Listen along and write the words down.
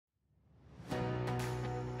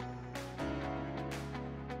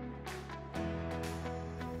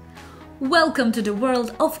Welcome to the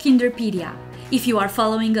world of Kinderpedia. If you are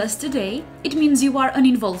following us today, it means you are an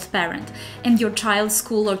involved parent and your child's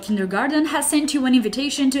school or kindergarten has sent you an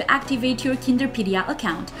invitation to activate your Kinderpedia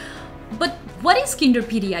account. But what is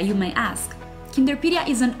Kinderpedia, you may ask? Kinderpedia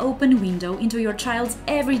is an open window into your child's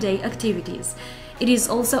everyday activities. It is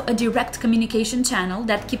also a direct communication channel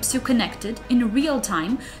that keeps you connected in real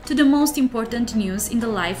time to the most important news in the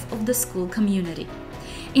life of the school community.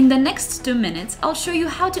 In the next 2 minutes, I'll show you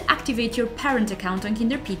how to activate your parent account on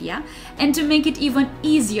Kinderpedia, and to make it even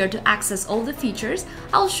easier to access all the features,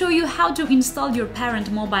 I'll show you how to install your parent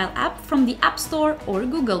mobile app from the App Store or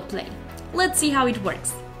Google Play. Let's see how it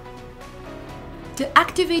works. To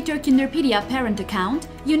activate your Kinderpedia parent account,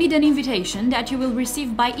 you need an invitation that you will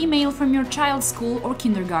receive by email from your child's school or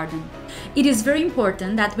kindergarten. It is very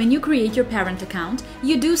important that when you create your parent account,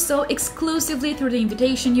 you do so exclusively through the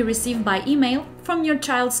invitation you receive by email from your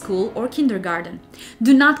child's school or kindergarten.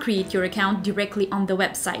 Do not create your account directly on the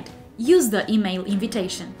website. Use the email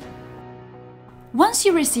invitation. Once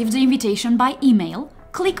you receive the invitation by email,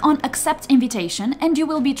 click on Accept Invitation and you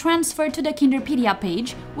will be transferred to the Kinderpedia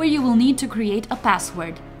page where you will need to create a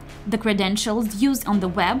password. The credentials used on the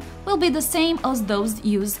web will be the same as those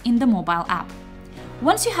used in the mobile app.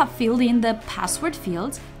 Once you have filled in the password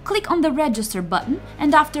fields, click on the Register button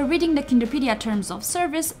and after reading the Kinderpedia Terms of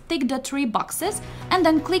Service, tick the 3 boxes and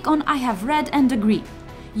then click on I have read and agree.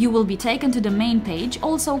 You will be taken to the main page,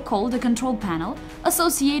 also called the Control Panel,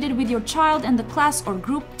 associated with your child and the class or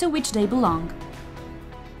group to which they belong.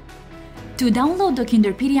 To download the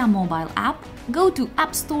Kinderpedia mobile app, go to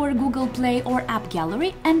App Store, Google Play or App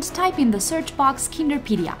Gallery and type in the search box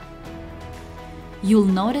Kinderpedia. You'll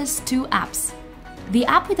notice 2 apps. The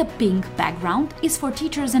app with a pink background is for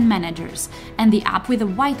teachers and managers, and the app with a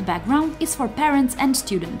white background is for parents and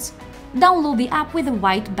students. Download the app with a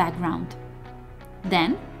white background.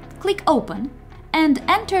 Then, click Open and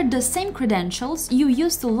enter the same credentials you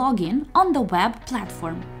used to log in on the web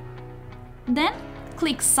platform. Then,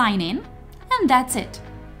 click Sign In. And that's it.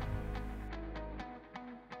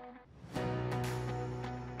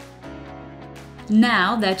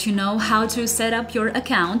 Now that you know how to set up your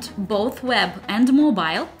account, both web and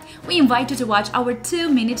mobile, we invite you to watch our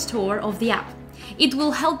 2-minute tour of the app. It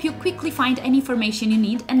will help you quickly find any information you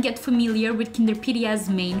need and get familiar with Kinderpedia's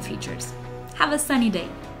main features. Have a sunny day!